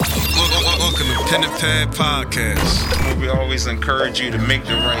Pen and Pad Podcast. We always encourage you to make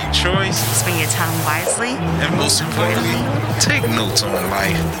the right choice. Spend your time wisely. And most importantly, take notes on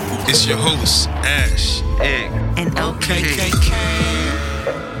life. It's your host, Ash, Egg, and OKK.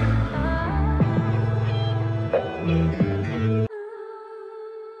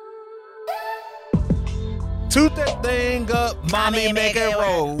 Toot that thing up, mommy, make it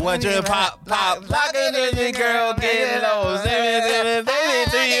roll. Once you pop, lock it in your girl, get it low. Baby,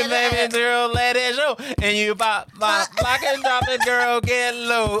 to you, baby, girl, let it show. And you pop, lock and drop it, girl, get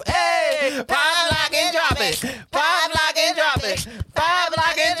low. Hey, pop, lock and drop it. Pop, lock and drop it. Pop,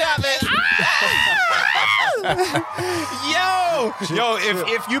 lock and drop it. Yo,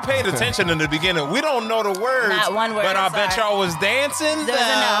 if you paid attention in the beginning, we don't know the words. Not one word. But I bet y'all was dancing. It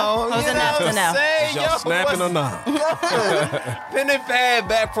was enough to know. Y'all snapping or not? Pen and Pad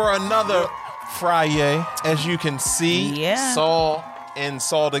back for another Friday. As you can see, saw and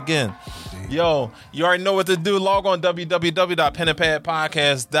saw it again. Yo, you already know what to do. Log on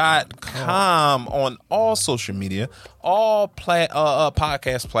www.penandpadpodcast.com on all social media, all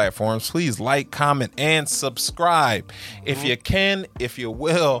podcast platforms. Please like, comment, and subscribe. If you can, if you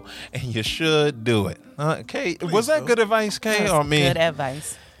will, and you should do it. Kay, was that good advice, Kay, or me? Good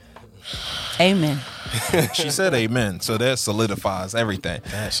advice. Amen. She said amen, so that solidifies everything.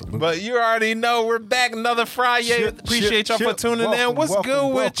 Absolutely. But you already know we're back another Friday. Appreciate y'all for tuning in. What's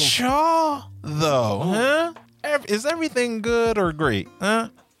good with y'all, though? Huh? Is everything good or great? Huh?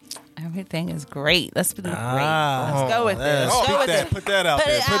 Everything is great. Let's be great. Let's go with it. Let's go with it. Put that out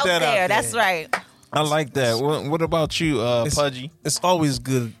there. Put that out there. That's right. I like that. What about you, Pudgy? It's always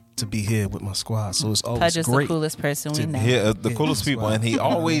good to be here with my squad, so it's always Pudge is great. the coolest person we know. Yeah, the coolest people, and he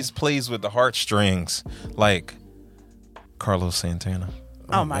always plays with the heartstrings, like Carlos Santana.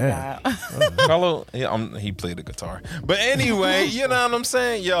 Oh my God. Carlo, he played the guitar. But anyway, you know what I'm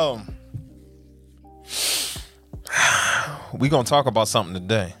saying? Yo, we gonna talk about something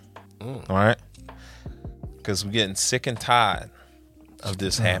today. All right? Because we're getting sick and tired of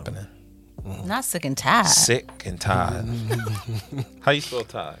this happening. Not sick and tired. Sick and tired. How you spell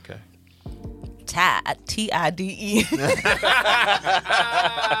tired, okay? Tide. T-I-D-E.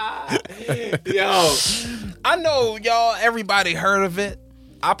 Yo, I know y'all, everybody heard of it.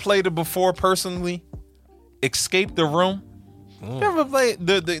 I played it before personally. Escape the Room. You ever play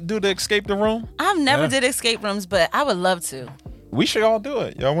do the Escape the Room? I've never did escape rooms, but I would love to. We should all do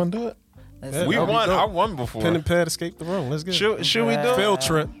it. Y'all want to do it? We won. I won before. Pen and Pad escape the room. Let's get it. Should we do it? Field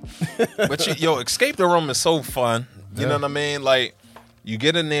trip. But Escape the Room is so fun. You know what I mean? Like, you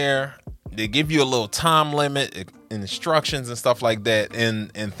get in there, they give you a little time limit, instructions and stuff like that,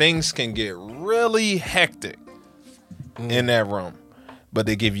 and things can get really hectic in that room. But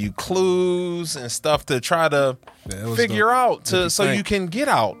they give you clues and stuff to try to figure out so you can get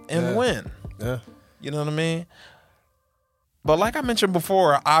out and win. Yeah. You know what I mean? But like I mentioned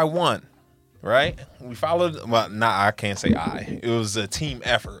before, I won. Right? We followed. Well, I can't say I. It was a team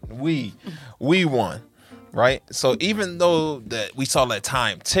effort. We won. Right? So even though that we saw that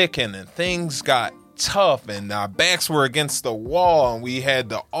time ticking and things got tough and our backs were against the wall and we had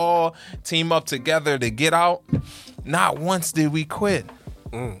to all team up together to get out, not once did we quit.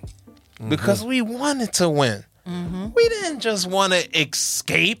 Because we wanted to win. We didn't just want to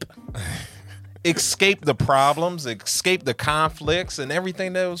escape the problems, escape the conflicts and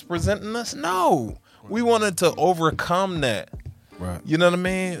everything that was presenting us. No, we wanted to overcome that. Right. You know what I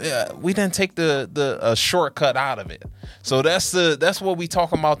mean? We didn't take the shortcut out of it. So that's what we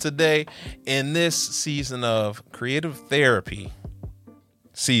talking about today in this season of Creative Therapy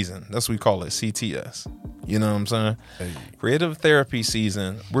season. That's what we call it, CTS. You know what I'm saying? Hey. Creative Therapy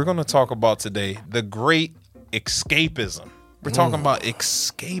season. We're going to talk about today the great escapism. We're talking about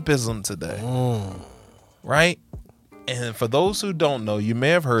escapism today, right? And for those who don't know, you may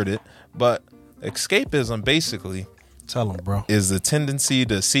have heard it, but escapism basically Tell them, bro. is the tendency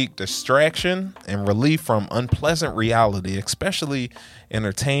to seek distraction and relief from unpleasant reality, especially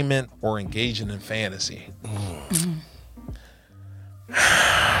entertainment or engaging in fantasy.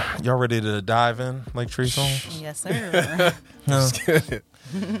 Y'all ready to dive in like Tree Songs? Yes, sir.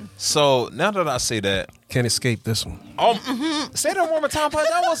 So now that I say that, Can't escape this one. Say that one more time, Pudge.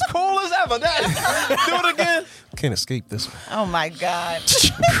 That was cool as ever. Do it again. Can't escape this one. Oh my God.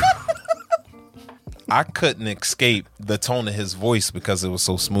 I couldn't escape the tone of his voice because it was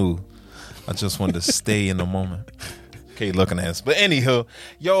so smooth. I just wanted to stay in the moment. Okay, looking at us. But anywho,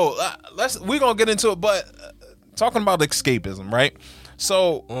 we're gonna get into it. But talking about escapism, right?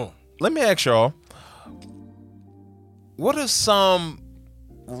 So let me ask y'all, what are some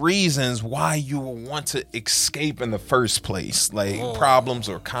reasons why you will want to escape in the first place, like problems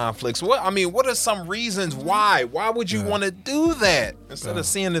or conflicts. What are some reasons why? Why would you want to do that instead of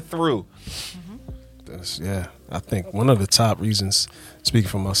seeing it through? I think one of the top reasons, speaking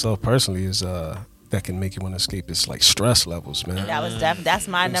for myself personally, is that can make you want to escape is like stress levels, man. That was that's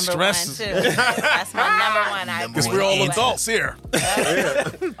my number one too. That's my number one. Because we're all adults here.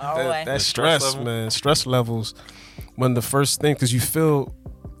 That stress, man. Stress levels. One of the first things, because you feel,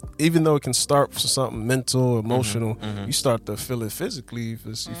 even though it can start from something mental, emotional, you start to feel it physically if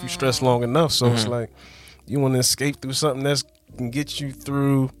you stress long enough. So it's like you want to escape through something that can get you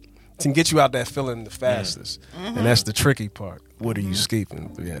through, can get you out that feeling the fastest. And that's the tricky part. What are you escaping?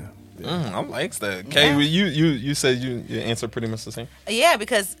 I like that. Kay, you said your answer pretty much the same. Yeah,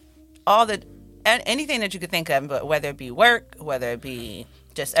 because anything that you could think of, but whether it be work, whether it be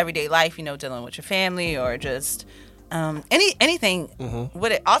just everyday life, dealing with your family, or just anything,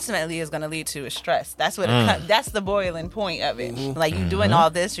 what it ultimately is going to lead to is stress. That's what that's the boiling point of it. Like you doing all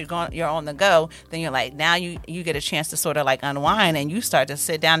this, you're on the go. Then you're like, now you get a chance to sort of like unwind, and you start to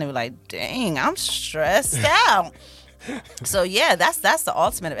sit down and be like, dang, I'm stressed out. So that's the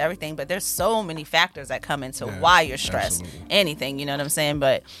ultimate of everything, but there's so many factors that come into why you're stressed. Absolutely. Anything, you know what I'm saying?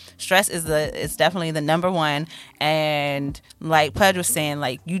 But stress is definitely the number one. And like Pudge was saying,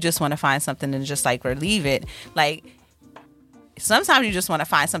 like you just want to find something and just like relieve it. Like sometimes you just want to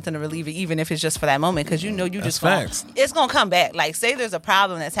find something to relieve it, even if it's just for that moment, because it's gonna come back. Like say there's a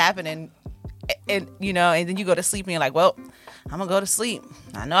problem that's happening, and then you go to sleep and you're like, well, I'm gonna go to sleep.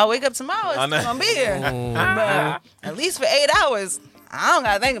 I know I wake up tomorrow, it's gonna be here. But at least for 8 hours, I don't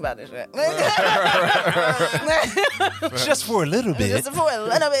gotta think about this shit. Just for a little bit. Just for a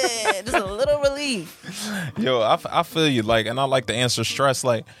little bit. Just a little relief. Yo, I feel you. Like, and I like to answer stress.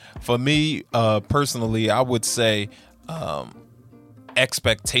 Like, for me, personally, I would say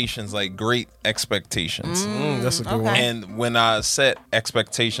expectations, like great expectations. That's a good one. And when I set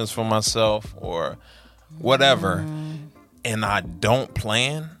expectations for myself or whatever, and I don't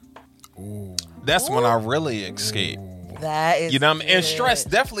plan, that's when I really escape. That is, you know what I mean? And stress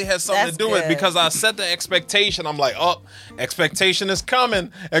definitely has something to do with it, because I set the expectation. I'm like, oh, expectation is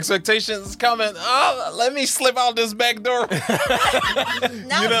coming. Expectation is coming. Oh, let me slip out this back door.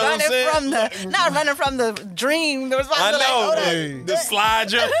 Not running from the dream. There was I know. The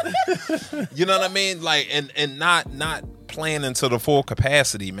slide you. You know what I mean? Like, and not planning to the full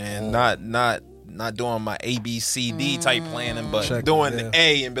capacity, man. Not doing my A, B, C, D type planning, but doing the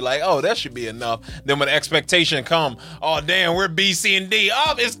A and be like, oh, that should be enough. Then when the expectation come, oh, damn, we're B, C, and D.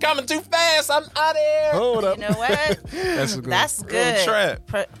 Oh, it's coming too fast. I'm out of here. Hold up. You know what? That's good.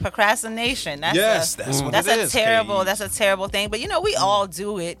 Procrastination. That's what it is. That's a terrible thing. But, we all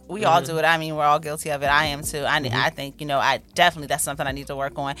do it. We all do it. I mean, we're all guilty of it. I am too. I think, that's something I need to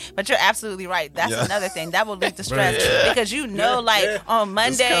work on. But you're absolutely right. That's another thing. That will lead to stress. Because on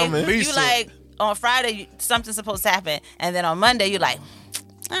Monday, you like, on Friday, something's supposed to happen, and then on Monday, you're like,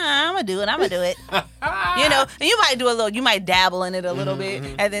 I'm gonna do it. And you might do you might dabble in it a little bit,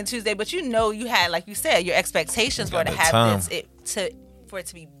 and then Tuesday, but you had, like you said, your expectations were to have for it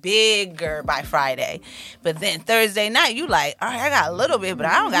to be bigger by Friday, but then Thursday night, you like, all right, I got a little bit, but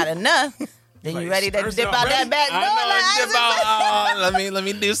I don't got enough. Then you ready to dip out that back door? Let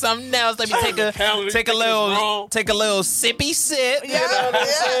me do something else. Let me take a little sippy sip.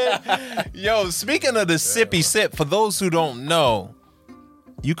 Yo, speaking of the sippy sip, for those who don't know,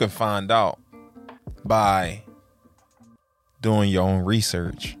 you can find out by doing your own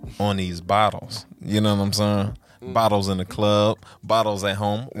research on these bottles. You know what I'm saying? Bottles in the club, bottles at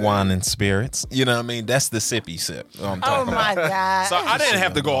home, wine and spirits. You know what I mean? That's the sippy sip. Oh my God. So I didn't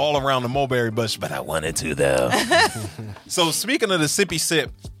have to go all around the mulberry bush, but I wanted to though. So speaking of the sippy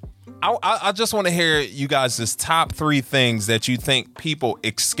sip, I just want to hear you guys' top 3 things that you think people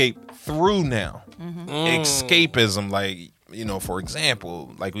escape through now. Escapism, like, for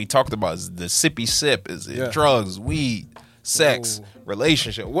example, like we talked about, the sippy sip. Is it drugs, weed, sex,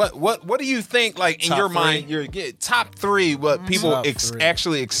 relationship? What do you think, like, in top your 3? Mind, your top 3 what people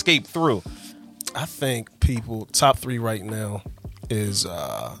actually escape through? I think people, top 3 right now is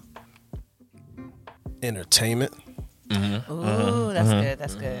entertainment. Ooh,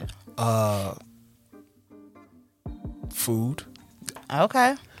 that's good. Food.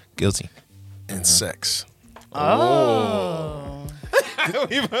 Okay. Guilty. And sex. Oh.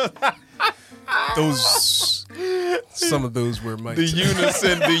 Some of those were my the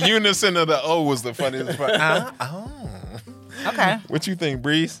unison of the O was the funniest part. Okay. What you think,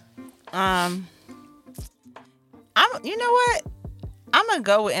 Breeze? You know what? I'm gonna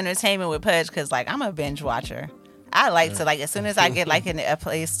go with entertainment with Pudge, because like I'm a binge watcher. I like to, like, as soon as I get like in a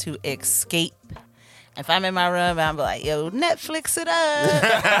place to escape. If I'm in my room, I'm like, yo, Netflix it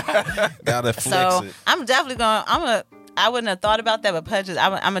up. Gotta flex So it. I'm definitely going. I wouldn't have thought about that, but Pudges,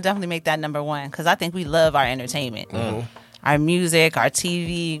 I'm gonna definitely make that number one because I think we love our entertainment, our music, our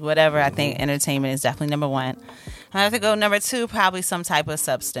TV, whatever. I think entertainment is definitely number one. I have to go number two, probably some type of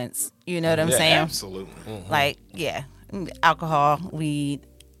substance. You know what I'm saying? Absolutely. Like, yeah, alcohol, weed.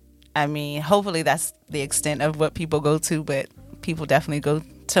 I mean, hopefully that's the extent of what people go to, but people definitely go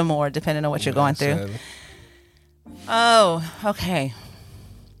to more depending on what you're going through. Sadly. Oh, okay.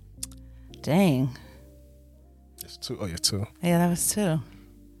 Dang. It's 2. Oh, yeah, 2. Yeah, that was two.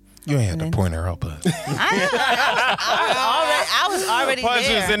 You ain't had to point her out, but I was already Punch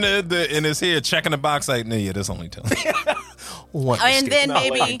there. is in his head checking the box like, no, yeah, that's only 2. One. And then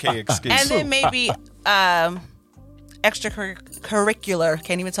maybe, excuse. extracurricular,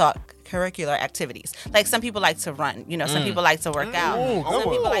 can't even talk, curricular activities. Like some people like to run, some people like to work out. Some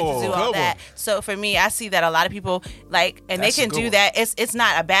people like to do all that. So for me, I see that a lot of people like, and That's they a can good do one. that. It's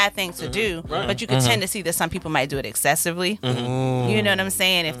not a bad thing to do, but you can tend to see that some people might do it excessively. You know what I'm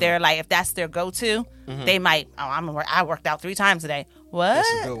saying? If they're like, if that's their go-to, they might, I worked out 3 times today. What? That's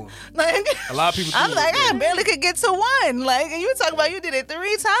a good one. Like, A lot of people do I'm it, like, yeah. I barely could get to 1. Like, and you talking about you did it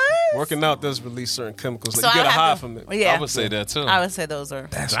 3 times? Working out does release certain chemicals. Like So you get I a high have to- from it. Yeah. I would say that too. I would say those are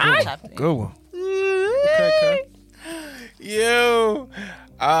That's top things. good one. Okay. Yo,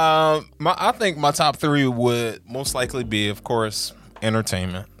 I think my top 3 would most likely be, of course,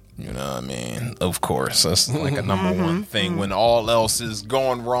 entertainment. You know what I mean? Of course, that's like a number one thing. When all else is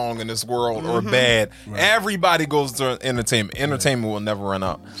going wrong in this world or bad, everybody goes to entertainment. Entertainment will never run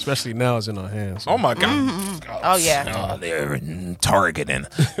out. Especially now it's in our hands. Oh my god! Oh, yeah. Oh, they're targeting.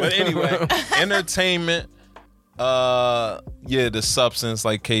 But anyway, entertainment. Yeah, the substance,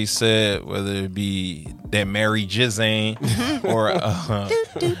 like Kay said, whether it be that Mary Jane or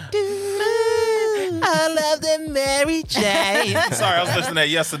I love the Mary Jane. sorry, I was listening to that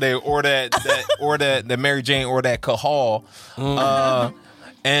yesterday, or that Mary Jane or that Cahal.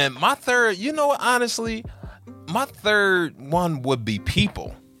 And my third, honestly, my third one would be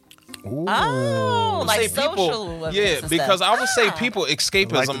people. Oh, like Say social events yeah, and because stuff. I would say people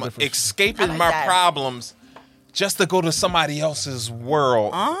escapism, I like the difference. escaping I like my that. problems just to go to somebody else's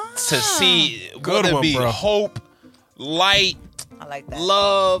world to see Good whether it one, be bro. hope, light, I like that.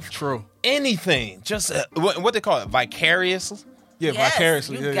 love, True. anything. Just what they call it, vicarious. Yeah, Yes,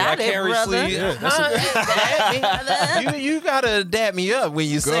 vicariously. you yeah, got it, brother. Yeah, that's You gotta dap me up when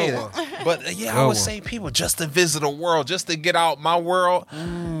you say Good that. But yeah, I Good would one. say people just to visit a world, just to get out my world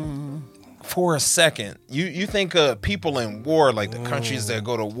for a second. You think of people in war, like the countries that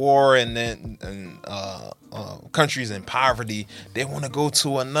go to war, and then countries in poverty, they want to go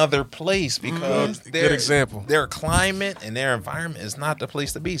to another place because Good example. their climate and their environment is not the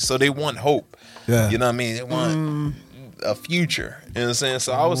place to be. So they want hope. Yeah. You know what I mean? They want a future. You know what I'm saying?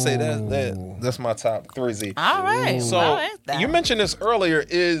 So I would say that's my top 3 Z. All right. So I like that. you mentioned this earlier.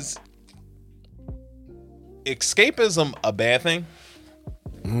 Is escapism a bad thing?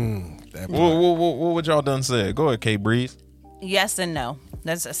 What would y'all done say? Go ahead, K Breeze. Yes and no.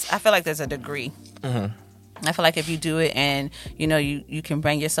 I feel like there's a degree. I feel like if you do it and you can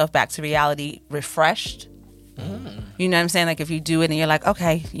bring yourself back to reality refreshed. You know what I'm saying? Like if you do it and you're like,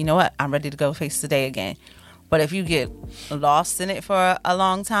 okay, you know what? I'm ready to go face the day again. But if you get lost in it for a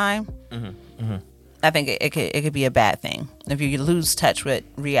long time, I think it could be a bad thing if you lose touch with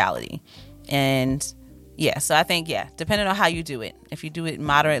reality. And yeah, so I think, depending on how you do it. If you do it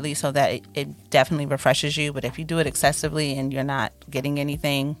moderately so that it definitely refreshes you, but if you do it excessively and you're not getting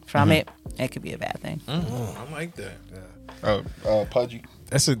anything from it could be a bad thing. I like that. Pudgy.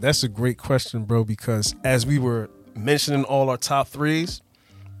 That's a great question, bro, because as we were mentioning all our top 3s,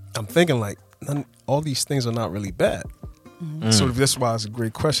 I'm thinking like all these things are not really bad. So that's why it's a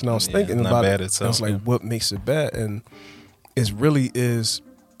great question. I was thinking not about bad it. itself, I was like, what makes it bad? And it really is,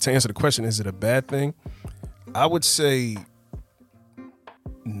 to answer the question, is it a bad thing? I would say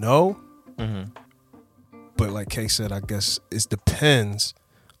no. But like Kay said, I guess it depends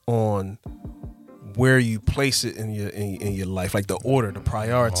on where you place it in your life, like the order, the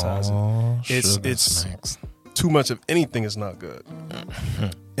prioritizing. It's too much of anything is not good.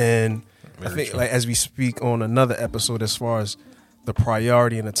 And I think like as we speak on another episode, as far as the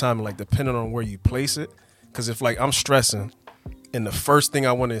priority and the timing, like depending on where you place it, because if like I'm stressing and the first thing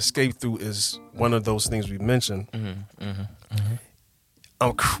I want to escape through is one of those things we mentioned,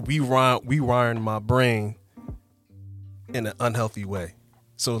 I'm rewiring my brain in an unhealthy way.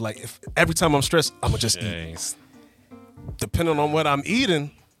 So like if every time I'm stressed, I'm gonna just eat. Depending on what I'm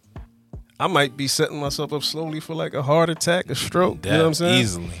eating, I might be setting myself up slowly for like a heart attack, a stroke. You know what I'm saying?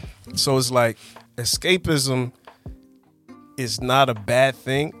 Easily. So it's like escapism is not a bad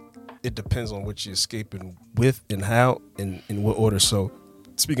thing. It depends on what you're escaping with and how and in what order. So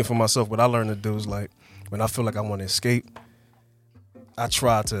speaking for myself, what I learned to do is like when I feel like I want to escape, I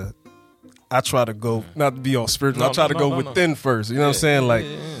try to go, not to be all spiritual, I try to go within first. You know what I'm saying? Like,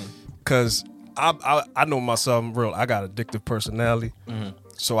 because I know myself, I'm real. I got addictive personality.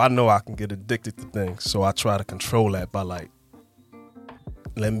 So I know I can get addicted to things. So I try to control that by like,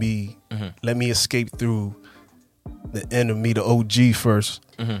 let me escape through the enemy, the OG first.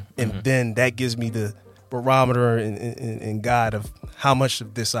 And then that gives me the barometer and guide of how much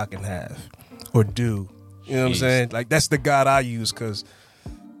of this I can have or do. You know what I'm saying? Like, that's the guide I use, because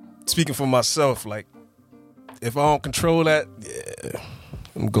speaking for myself, like, if I don't control that, yeah,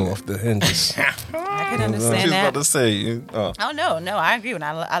 I'm going off the hinges. I can understand that. About to say, Oh, no, I agree. And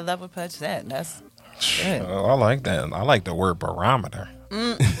I love what Pudge said. That's good. I like that. I like the word barometer.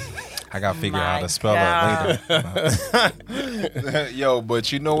 I got to figure out how to spell that later. Yo,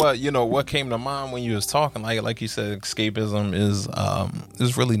 but you know what? You know what came to mind when you was talking? Like you said, escapism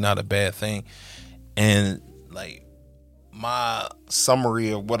is really not a bad thing. And like my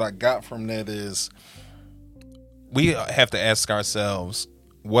summary of what I got from that is we have to ask ourselves,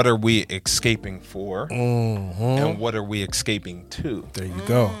 what are we escaping for? And what are we escaping to? There you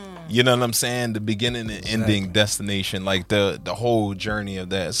go. You know what I'm saying? The beginning and ending destination, like the whole journey of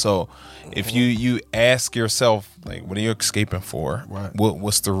that. So if you ask yourself, like, what are you escaping for? Right.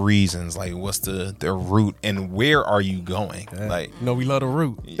 What's the reasons? Like, what's the route? And where are you going? Yeah. Like, you know, we love the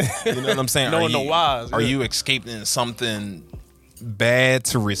route. you know what I'm saying? Knowing the whys. Are you escaping something bad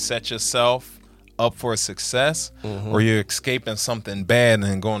to reset yourself up for success? Or are you escaping something bad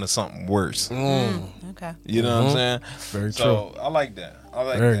and going to something worse? Okay. You know what I'm saying? Very so I like that. I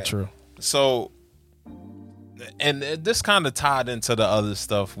like Very that. true. So, and this kind of tied into the other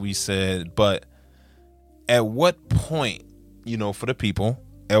stuff we said, but at what point, you know, for the people,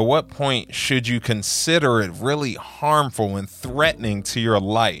 at what point should you consider it really harmful and threatening to your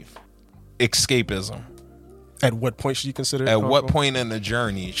life? Escapism. At what point should you consider it At what harmful? point in the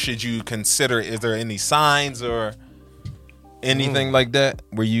journey should you consider, is there any signs or anything like that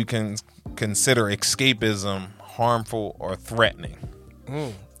where you can consider escapism harmful or threatening?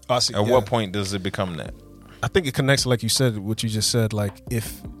 I see, At what point does it become that? I think it connects, like you said, what you just said. Like,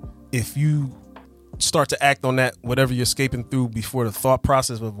 if you start to act on that, whatever you're escaping through, before the thought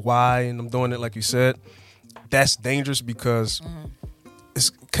process of why and I'm doing it, like you said, that's dangerous, because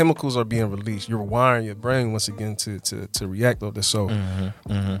chemicals are being released. You're wiring your brain once again to react on this. So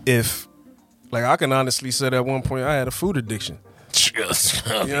if, like, I can honestly say that at one point I had a food addiction. You know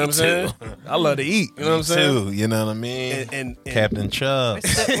what I'm saying? I love to eat. You know what I'm saying? Too, you know what I mean? And Captain Chubb.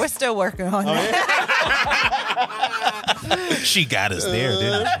 We're still working on that. She got us there,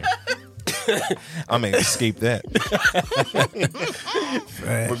 didn't she? I may escape that.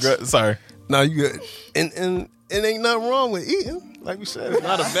 We're good. Sorry. No, you good. And it ain't nothing wrong with eating. Like we said, it's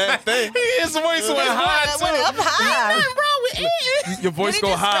not a bad thing. His voice went high, It went up high. Nothing wrong with eating. Your voice Did he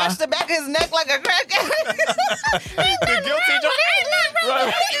go just high. scratch the back of his neck like a crackhead? The guilty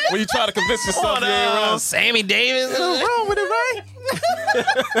right. When you try to convince yourself you ain't wrong. Sammy Davis. Wrong with it, right?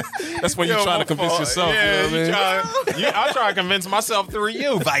 That's when you try to convince yourself. Yeah, you know what I mean? I try to convince myself through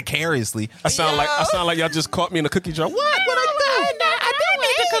you vicariously. I sound like y'all just caught me in a cookie jar. What? I didn't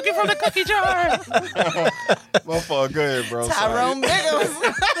eat the cookie from the cookie jar. My fault. Go ahead, bro. Tyrone Biggles.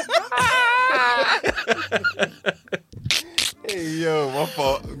 Hey, yo, my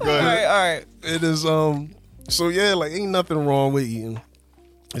fault. Go ahead. All right. It is so yeah, like, ain't nothing wrong with eating.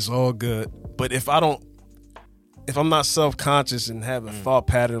 It's all good. But if I'm not self-conscious and have a thought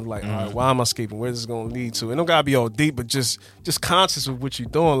pattern of like, all right, why am I escaping? Where's this gonna lead to? It don't gotta be all deep, but just conscious of what you're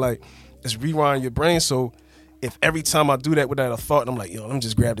doing. Like, just rewiring your brain. So if every time I do that without a thought, I'm like, yo, let me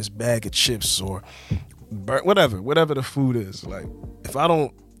just grab this bag of chips or whatever the food is. Like, if I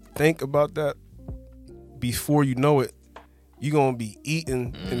don't think about that before you know it, you're gonna be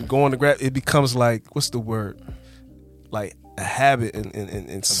eating and going to grab. It becomes like, what's the word? Like a habit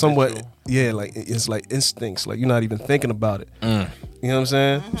and somewhat, yeah. Like, it's like instincts. Like, you're not even thinking about it. You know what I'm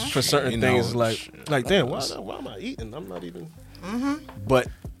saying? For certain things, like damn, why am I eating? I'm not even. But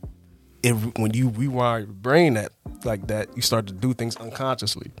when you rewire your brain like that, you start to do things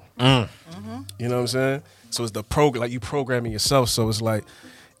unconsciously. You know what I'm saying? So it's the like you programming yourself. So it's like,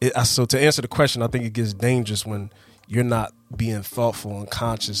 so to answer the question, I think it gets dangerous when you're not being thoughtful and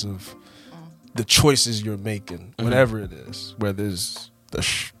conscious of the choices you're making, whatever it is, whether it's the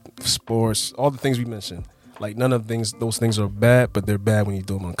sports, all the things we mentioned. Like, none of those things are bad, but they're bad when you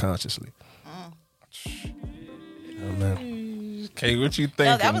do them unconsciously. man. Okay, what you thinking?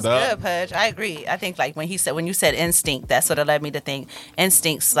 No, that was Doc? good, Pudge. I agree. I think like when you said instinct, that sort of led me to think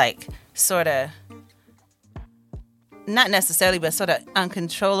instincts like sort of not necessarily, but sort of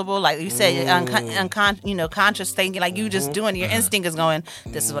uncontrollable. Like you said, conscious thinking. Like you just doing your instinct is going.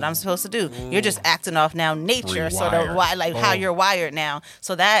 This is what I'm supposed to do. You're just acting off now nature, sort of like how you're wired now.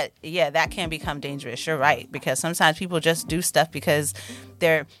 So that can become dangerous. You're right, because sometimes people just do stuff because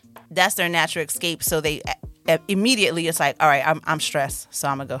that's their natural escape. So they immediately it's like, all right, I'm stressed, so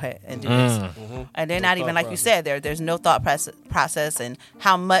I'm gonna go ahead and do this. And they're not even like you said. There's no thought process and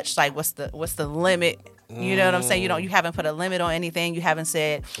how much, like what's the limit. You know what I'm saying? You haven't put a limit on anything. You haven't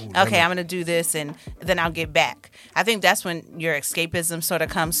said, okay, I'm going to do this and then I'll get back. I think that's when your escapism sort of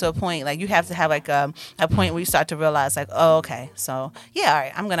comes to a point. Like you have to have like a point where you start to realize like, oh, okay, so yeah, all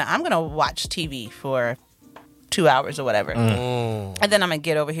right, I'm gonna watch TV for 2 hours or whatever, and then I'm gonna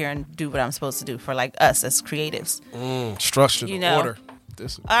get over here and do what I'm supposed to do for like us as creatives. Structure, order. All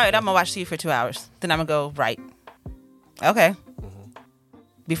right, I'm gonna watch TV for 2 hours. Then I'm gonna go write. Okay.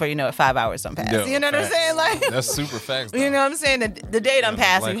 Before you know it, 5 hours done pass. You know what I'm saying? Like that's super fast. You know what I'm saying? The day done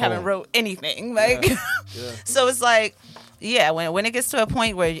passed and you haven't wrote anything. Like, so it's like, when it gets to a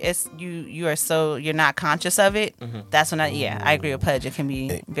point where you're not conscious of it, that's when I agree with Pudge. It can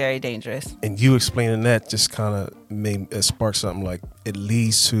be very dangerous. And you explaining that just kind of made it spark something like it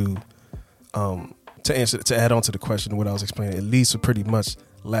leads to add on to the question what I was explaining. It leads to pretty much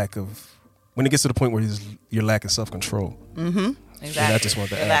when it gets to the point where you're lacking self-control. Exactly. I just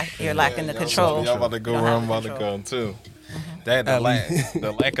want to add. You're lacking the control. Y'all about to go where I'm about to go too. That the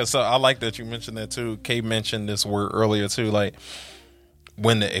lack of I like that you mentioned that too. Kay mentioned this word earlier too. Like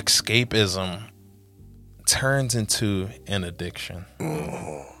when the escapism turns into an addiction.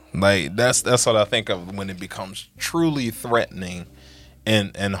 Like that's what I think of when it becomes truly threatening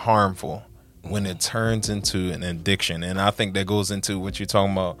and harmful. When it turns into an addiction, and I think that goes into what you're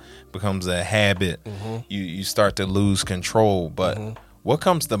talking about, becomes a habit. You start to lose control. But what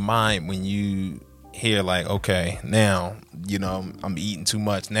comes to mind when you hear like, okay, now I'm eating too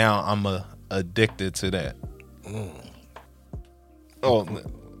much. Now I'm addicted to that. Oh,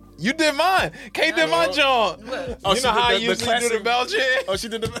 you did mine. Kate did my John. Oh, you know how I usually do the Belgian? Oh, she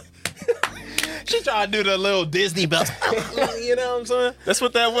did the. She tried to do the little Disney belt. You know what I'm saying? That's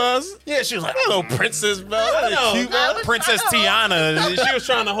what that was? Yeah, she was like, little princess belt. Cute Princess Tiana. She was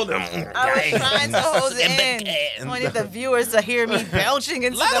trying to hold it. I was trying to hold it in. I wanted the viewers to hear me belching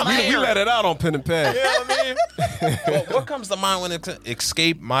into the mic. We let it out on pen and pad. You know what I mean? What comes to mind when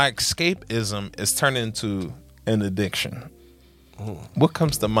my escapism is turning into an addiction? What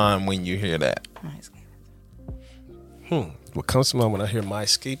comes to mind when you hear that? What comes to mind when I hear my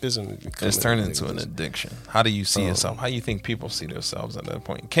escapism? It's turning into an addiction. How do you see yourself? How do you think people see themselves at that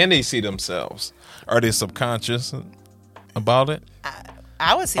point? Can they see themselves? Are they subconscious about it?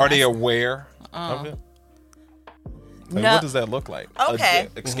 I would see. Are they aware of it? Like, no. What does that look like? Okay.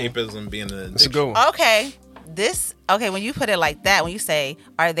 Escapism being an addiction. Let's go. Okay. When you put it like that, when you say,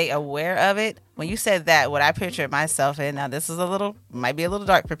 are they aware of it? When you said that, what I pictured myself in, now this is might be a little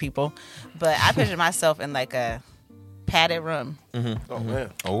dark for people, but I pictured myself in like a padded room. Oh man.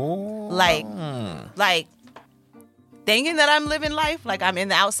 Oh. Like thinking that I'm living life, like I'm in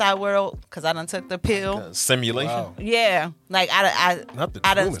the outside world because I done took the pill. Simulation. Wow. Yeah, like I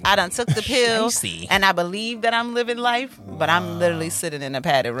done took the pill, Spicy. and I believe that I'm living life, but I'm literally sitting in a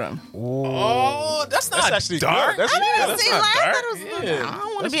padded room. Oh, that's not actually dark. good. That's not dark. I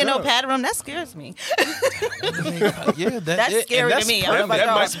don't want to be in no padded room. That scares me. Yeah, That's scary to me. I'm like,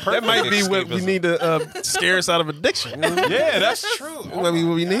 That might be what we need to scare us out of addiction. Yeah, that's true. What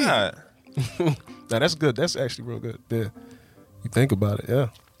we need. God. Now that's good. That's actually real good. Yeah, you think about it. Yeah.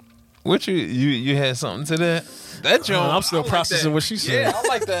 What you had something to that? That John. I'm still processing what she said. Yeah, I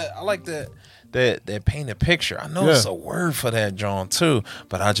like that. I like that painted picture. I know it's a word for that, John, too,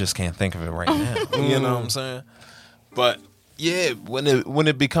 but I just can't think of it right now. You know what I'm saying? But yeah, when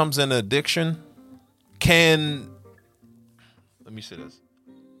it becomes an addiction, let me say this.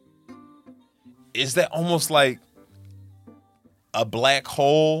 Is that almost like a black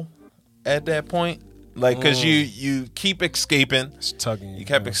hole at that point? Like, because you keep escaping. It's tugging you. You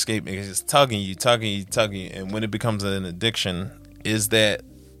kept escaping. It's tugging you. And when it becomes an addiction, is that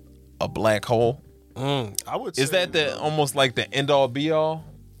a black hole? I would say. Is that almost like the end all be all?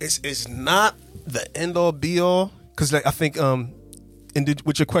 It's not the end all be all. Because I think,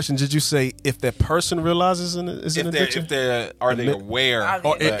 with your question, did you say if that person realizes is an addiction? Are they aware?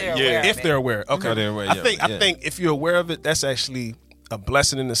 If they're aware. Okay. Are they aware? I think if you're aware of it, that's actually a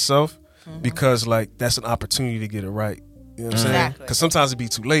blessing in itself. Because like that's an opportunity to get it right. You know what I'm saying? Because sometimes it'd be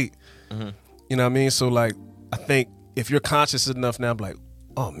too late. You know what I mean? So like I think if you're conscious enough now, like,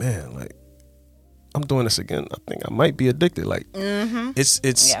 oh man, like I'm doing this again. I think I might be addicted. Like it's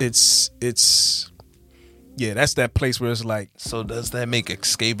that's that place where it's like. So does that make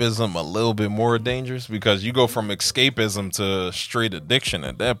escapism a little bit more dangerous? Because you go from escapism to straight addiction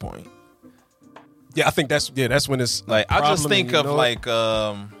at that point. Yeah, I think that's when it's like I just think of like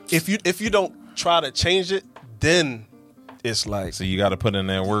if you don't try to change it, then it's like, so you got to put in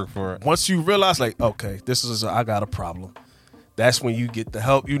that work for it. Once you realize like, okay, I got a problem. That's when you get the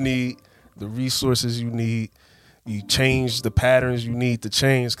help you need, the resources you need, you change the patterns you need to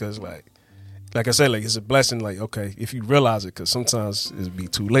change. Because like I said, like it's a blessing. Like, okay, if you realize it, because sometimes it'll be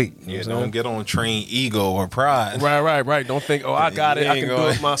too late. Yeah, don't get on train ego or pride. Right. Don't think, oh, I got it. I can do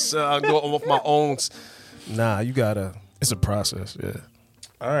it myself. I can do it with my own. Nah, you gotta. It's a process. Yeah.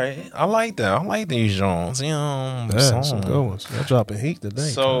 All right, I like that. I like these Jones. You know, some good ones. I'm dropping heat today.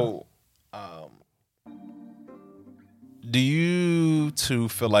 So, do you two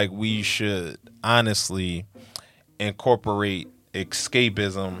feel like we should honestly incorporate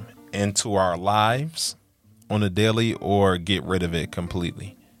escapism into our lives on a daily, or get rid of it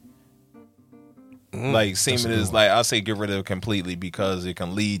completely? Like seeming is like, I say get rid of it completely because it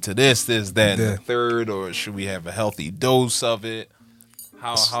can lead to this, that, and the third. Or should we have a healthy dose of it?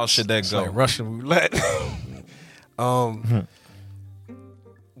 How should that go? Like Russian roulette. Well,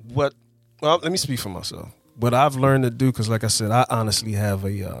 let me speak for myself. What I've learned to do, because like I said, I honestly have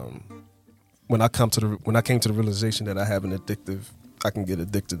a when I came to the realization that I have an addictive, I can get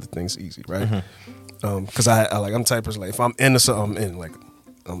addicted to things easy, right? Because I'm the type of person, like if I'm into something, I'm in. Like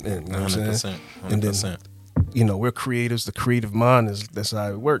I'm in. You know what I'm saying? 100%. And then, we're creatives. The creative mind that's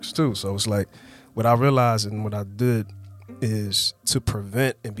how it works too. So it's like what I realized and what I did is to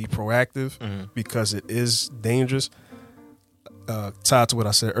prevent and be proactive, because it is dangerous. Tied to what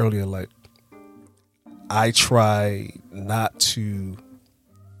I said earlier, like I try not to.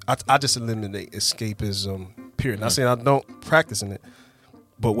 I just eliminate escapism. Period. Not saying I don't practice in it,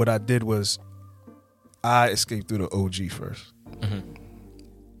 but what I did was I escaped through the OG first,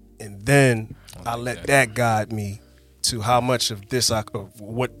 and then I let that guide me to how much of this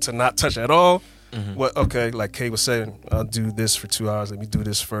what to not touch at all. What like Kay was saying, I'll do this for 2 hours. Let me do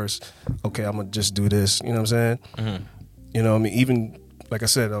this first. Okay, I'm gonna just do this. You know what I'm saying? You know, I mean, even like I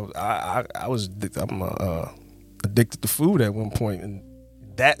said, I was addicted to food at one point, and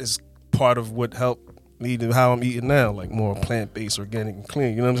that is part of what helped me to how I'm eating now, like more plant-based, organic, and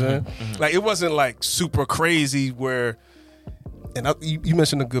clean. You know what I'm saying? Like it wasn't like super crazy where, and you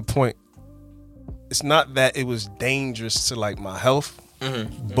mentioned a good point. It's not that it was dangerous to like my health,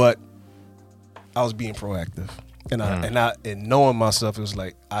 but I was being proactive, and knowing myself, it was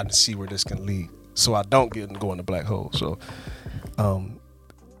like I see where this can lead, so I don't go in the black hole. So,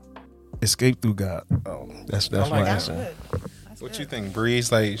 escape through God. That's my answer. What you think,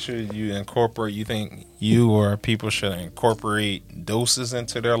 Breeze? Like, should you incorporate? You think you or people should incorporate doses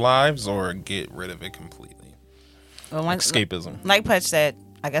into their lives, or get rid of it completely? Well, escapism. Like Pudge said,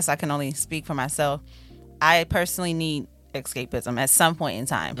 I guess I can only speak for myself. I personally need escapism at some point in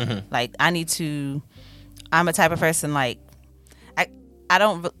time. Like I'm a type of person, like I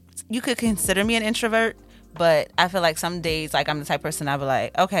don't, you could consider me an introvert, but I feel like some days, like I'm the type of person I'll be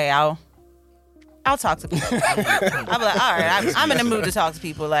like, okay, I'll talk to people. I'll be like, all right, I'm in the mood to talk to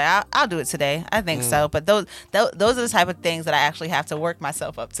people. Like I'll do it today. I think so. But those are the type of things that I actually have to work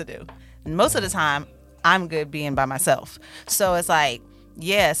myself up to do. And most of the time I'm good being by myself. So it's like,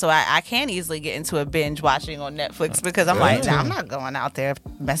 yeah, so I can easily get into a binge watching on Netflix because I'm like, nah, I'm not going out there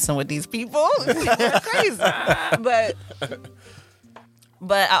messing with these people. They're crazy.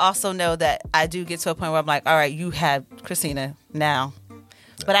 But I also know that I do get to a point where I'm like, all right, you have Christina now.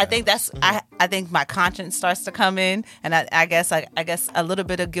 But I think that's I think my conscience starts to come in, and I guess a little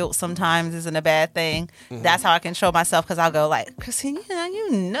bit of guilt sometimes isn't a bad thing. That's how I can show myself, because I'll go like, Christina,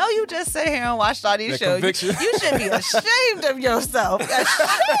 you just sit here and watched all these shows. You should be ashamed of yourself.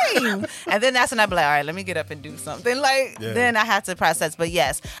 Ashamed. And then that's when I be like, all right, let me get up and do something. Then I have to process. But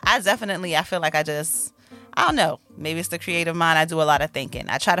yes, I feel like I don't know. Maybe it's the creative mind. I do a lot of thinking.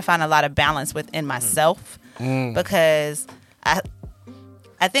 I try to find a lot of balance within myself because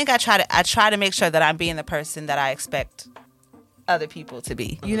I think I try to make sure that I'm being the person that I expect other people to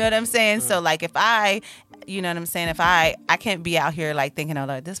be. You know what I'm saying? So like if I can't be out here like thinking, oh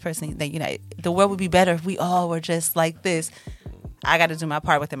Lord, this person, the world would be better if we all were just like this. I got to do my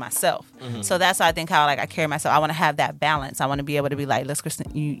part within myself. So that's how I think how like I carry myself. I want to have that balance. I want to be able to be like, let's,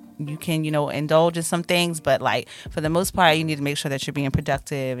 Kristen, you can, indulge in some things, but like for the most part, you need to make sure that you're being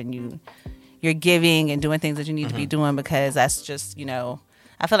productive and you're giving and doing things that you need to be doing, because that's just,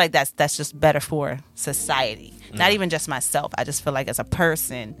 I feel like that's just better for society, not even just myself. I just feel like as a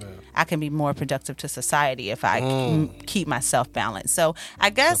person, I can be more productive to society if I keep myself balanced. So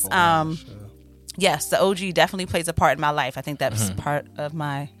I guess, yes, the OG definitely plays a part in my life. I think that's part of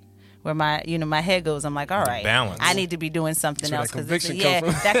my head goes. I'm like, all right, balance. I need to be doing something else because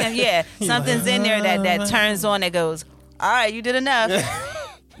something's in there that turns on that goes, all right, you did enough.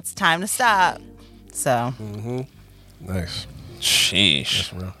 It's time to stop. So, Nice.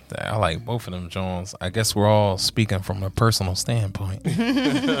 Sheesh. I like both of them Jones. I guess we're all speaking from a personal standpoint.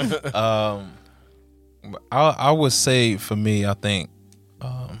 I would say for me, I think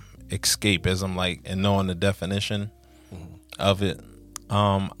escapism, like, and knowing the definition of it.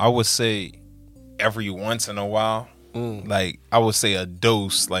 I would say every once in a while, like I would say a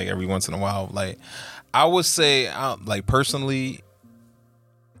dose, like every once in a while. Like I would say, like personally,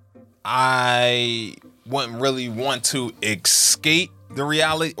 I wouldn't really want to escape the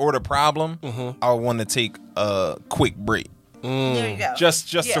reality or the problem. I would want to take a quick break. there you go. Just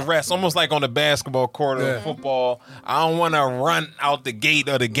to rest, almost like on the basketball court or football. I don't want to run out the gate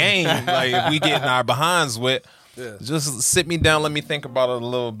of the game. Like if we get in our behinds with. Just sit me down, let me think about it a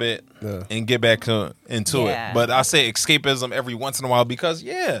little bit, and get back into it. But I say escapism every once in a while because,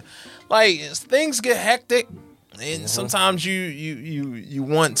 like things get hectic, and sometimes you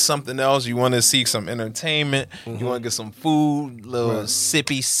want something else. You want to seek some entertainment. You want to get some food, little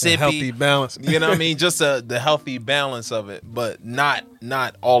sippy, A healthy balance. You know what I mean? Just the healthy balance of it, but not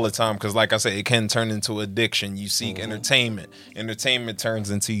all the time. Because like I said, it can turn into addiction. You seek entertainment. Entertainment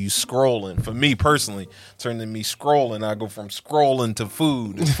turns into you scrolling. For me personally, turning me scrolling. I go from scrolling to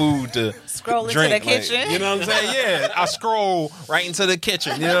food to Scrolling drink. to the kitchen. You know what I'm saying? Yeah, I scroll right into the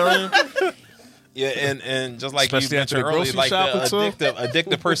kitchen. You know what I mean? Yeah, and just like Especially you after mentioned the earlier, grocery like the shopping,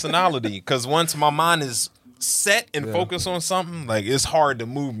 addictive personality. Because once my mind is set and focused on something, like it's hard to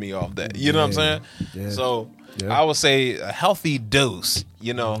move me off that. You know what I'm saying? Yeah. So I would say a healthy dose.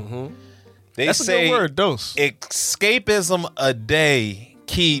 You know, they That's say a good word, dose. escapism a day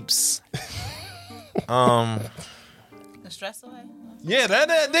keeps. The stress away.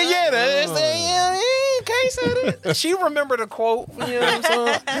 She remember the quote. You know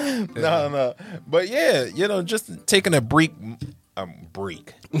what I'm saying? No. But just taking a break.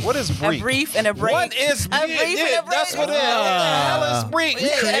 What is break? A brief and a break. What is a brief and a break? That's what it is. What the hell is break?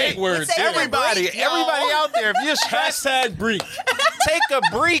 create words. Everybody out there, if you're stressed, break. take a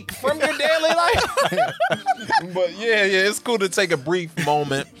break from your daily life. But it's cool to take a brief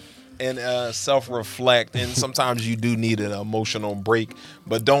moment and self-reflect, and sometimes you do need an emotional break,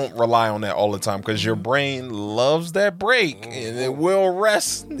 but don't rely on that all the time because your brain loves that break and it will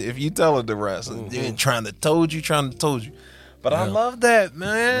rest if you tell it to rest. You're trying to told you. But I love that,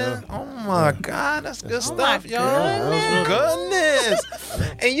 man. Oh my God, that's good stuff, y'all. Goodness.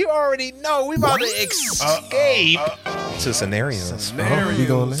 And you already know we about to escape to scenarios. Here we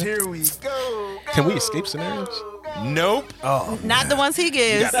go. Can we escape scenarios? Nope. Not the ones he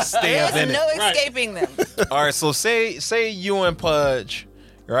gives. You gotta stay up There's in no it. escaping them. All right, so say you and Pudge,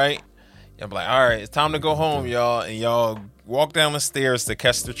 right? You'll be like, all right, it's time to go home, y'all. And y'all walk down the stairs to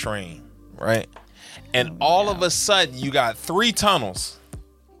catch the train, right? And all of a sudden, you got 3 tunnels,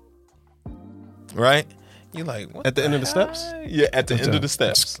 right? You're like, what At the end of the steps? Yeah, at the end of the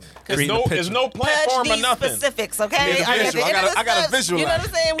steps. There's no platform or These nothing. specifics, okay? It's visual. I gotta visualize. You know what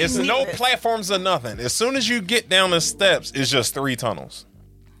I'm saying? It's We no need this. platforms or nothing. As soon as you get down the steps, it's just 3 tunnels,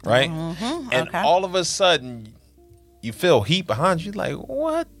 right? And okay. all of a sudden, you feel heat behind you. Like,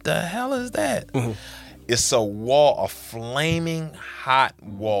 what the hell is that? It's a wall, a flaming hot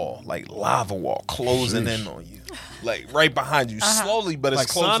wall, like lava wall, closing in on you, like right behind you, slowly, but it's Like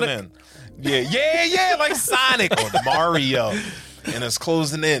closing Sonic? in. Yeah, like Sonic or Mario. And it's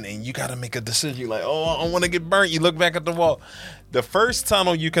closing in, and you got to make a decision. You're like, oh, I want to get burnt. You look back at the wall. The first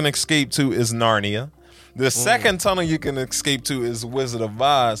tunnel you can escape to is Narnia. The second tunnel you can escape to is Wizard of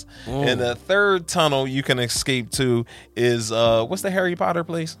Oz. And the third tunnel you can escape to is, what's the Harry Potter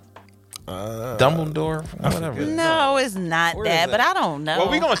place? Dumbledore? Whatever. No, it's not Where that, is but it? I don't know. Well,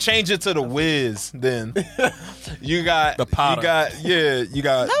 we're going to change it to the Wiz then. You got The Potter. You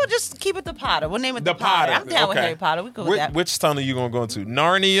got No, just keep it the Potter. We'll name it the the Potter. I'm down with Okay. Harry Potter. We go with that. Which tunnel you going to go into?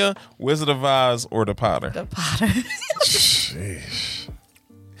 Narnia, Wizard of Oz, or the Potter? The Potter.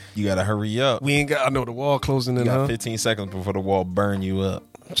 You got to hurry up. We ain't got. I know the wall closing in. You got Huh? 15 seconds before the wall burn you up.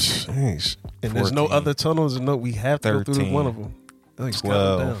 Jeez. And there's no 14, other tunnels. No, we have to go through 13, one of them. Like,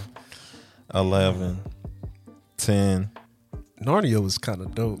 12. 11, 10. Narnia was kind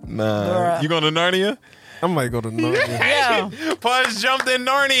of dope. 9. Bruh. You going to Narnia? I might go to Narnia. Yeah. Pudge jumped in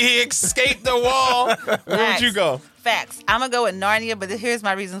Narnia. He escaped the wall. Where'd you go? Facts. I'm going to go with Narnia, but here's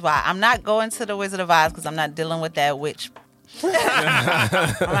my reasons why. I'm not going to the Wizard of Oz because I'm not dealing with that witch.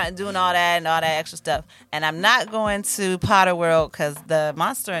 I'm not doing all that and all that extra stuff. And I'm not going to Potter World because the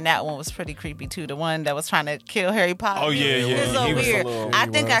monster in that one was pretty creepy too. The one that was trying to kill Harry Potter. Oh, yeah, It was so he was a weird. little- I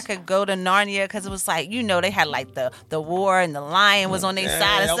think I could go to Narnia because it was like, they had like the war and the lion was on their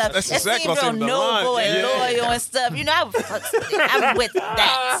side and stuff. that's It exactly seemed what I real said, the lion. noble and Yeah. loyal and stuff. I'm with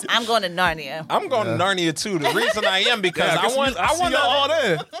that. I'm going to Narnia. I'm going to Narnia too. The reason I am because Yeah, I I want all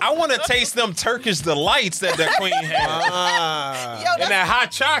there. I want to taste them Turkish delights that the queen had. Yo, And that hot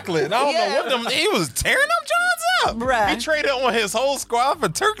chocolate. I don't know what them. He was tearing them Johns up. Bruh. He traded on his whole squad for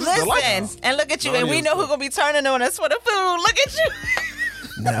Turkish delights. Listen, and look at you. And we know who's going to be turning on us for the food. Look at you.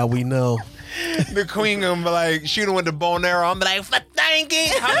 Now we know. The queen gonna be like, shoot him with the bow and arrow. I'm be like, thank you.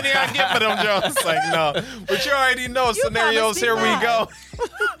 How many I get for them Jones? Like, no. But you already know scenarios. promised me Here we go.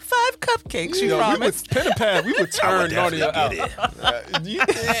 5 cupcakes, you Yo, we would, promised. pen and pad, we would turn Narnia out. You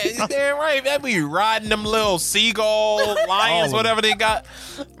damn right. That be riding them little seagull lions, whatever they got.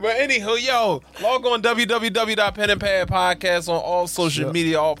 But anywho, yo, log on www.penandpadpodcast on all social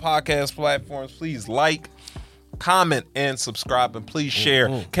media, all podcast platforms. Please like, comment, and subscribe, and please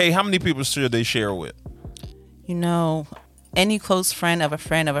share. Kay, how many people should they share with? Any close friend of a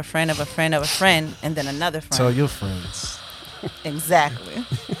friend of a friend of a friend of a friend, and then another friend. Tell your friends. Exactly.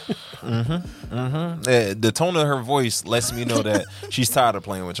 The tone of her voice lets me know that she's tired of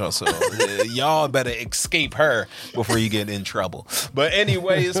playing with y'all. So y'all better escape her before you get in trouble. But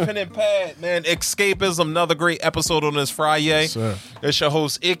anyway, it's Pen and Pad, man. Escapism, another great episode on this Friday. Yes, sir. It's your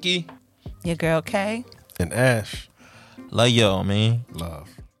host, Icky. Your girl Kay. And Ash. Love y'all, man. Love.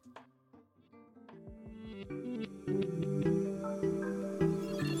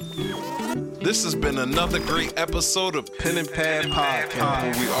 This has been another great episode of Pen and Pad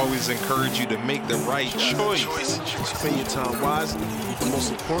Podcast, where we always encourage you to make the right choice. Spend your time wisely, but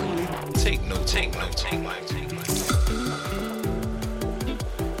most importantly, Take notes.